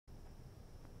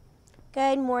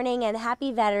Good morning and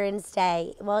happy Veterans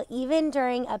Day. Well, even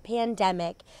during a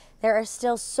pandemic, there are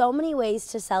still so many ways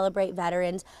to celebrate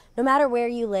veterans, no matter where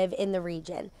you live in the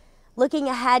region. Looking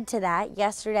ahead to that,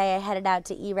 yesterday I headed out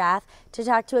to Erath to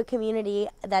talk to a community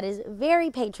that is very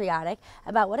patriotic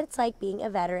about what it's like being a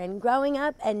veteran, growing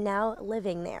up and now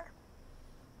living there.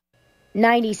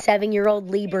 97-year-old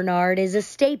Lee Bernard is a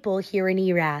staple here in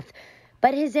Erath,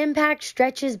 but his impact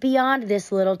stretches beyond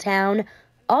this little town,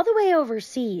 all the way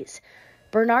overseas.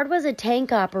 Bernard was a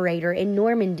tank operator in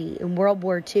Normandy in World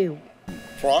War II.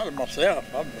 Proud of myself.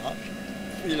 I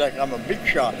feel like I'm a big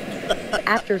shot.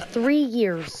 After 3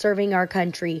 years serving our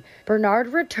country,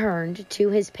 Bernard returned to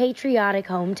his patriotic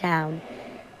hometown,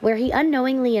 where he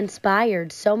unknowingly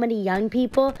inspired so many young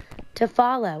people to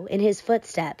follow in his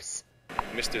footsteps.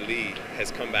 Mr. Lee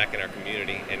has come back in our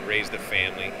community and raised a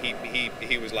family.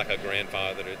 He was like a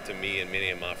grandfather to me and many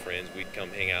of my friends. We'd come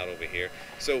hang out over here.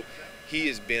 So he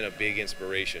has been a big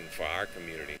inspiration for our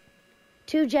community.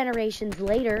 2 generations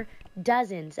later,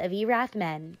 dozens of Erath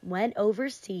men went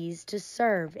overseas to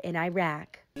serve in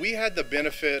Iraq. We had the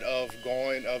benefit of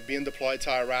being deployed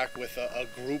to Iraq with a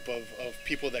group of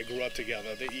people that grew up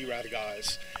together, the Erath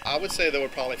guys. I would say there were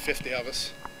probably 50 of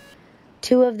us.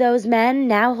 2 of those men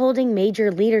now holding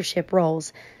major leadership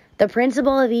roles, the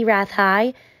principal of Erath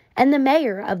High and the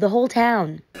mayor of the whole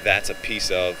town. That's a piece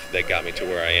of that got me to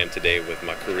where I am today with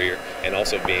my career, and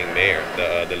also being mayor,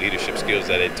 the leadership skills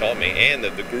that it taught me, and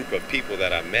the group of people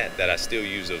that I met, that I still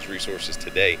use those resources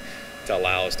today to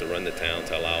allow us to run the town,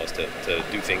 to allow us to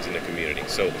do things in the community.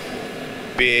 So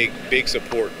big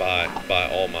support by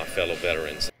all my fellow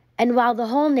veterans. And while the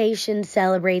whole nation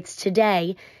celebrates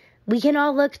today, we can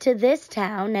all look to this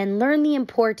town and learn the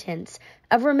importance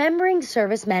of remembering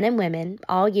servicemen and women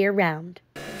all year round.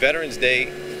 Veterans Day,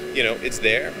 you know, it's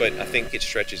there, but I think it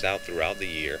stretches out throughout the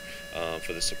year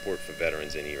for the support for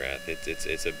veterans in Erath.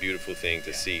 It's a beautiful thing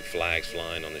to see flags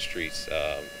flying on the streets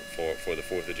for the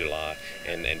 4th of July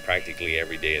and practically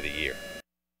every day of the year.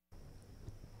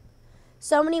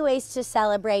 So many ways to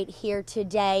celebrate here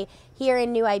today. Here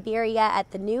in New Iberia at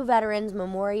the new Veterans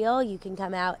Memorial, you can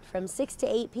come out from 6 to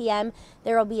 8 p.m.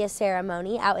 There will be a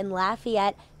ceremony. Out in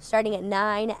Lafayette, starting at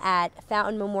 9 at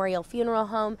Fountain Memorial Funeral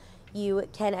Home, you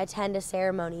can attend a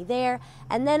ceremony there.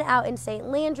 And then out in St.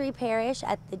 Landry Parish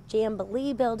at the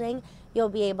Jamboree Building, you'll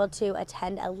be able to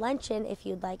attend a luncheon if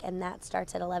you'd like, and that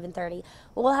starts at 11:30.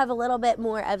 We'll have a little bit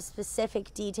more of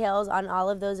specific details on all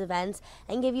of those events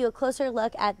and give you a closer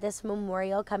look at this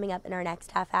memorial coming up in our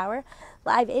next half hour.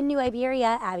 Live in New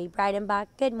Iberia, Abby Breidenbach.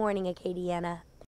 Good morning, Acadiana.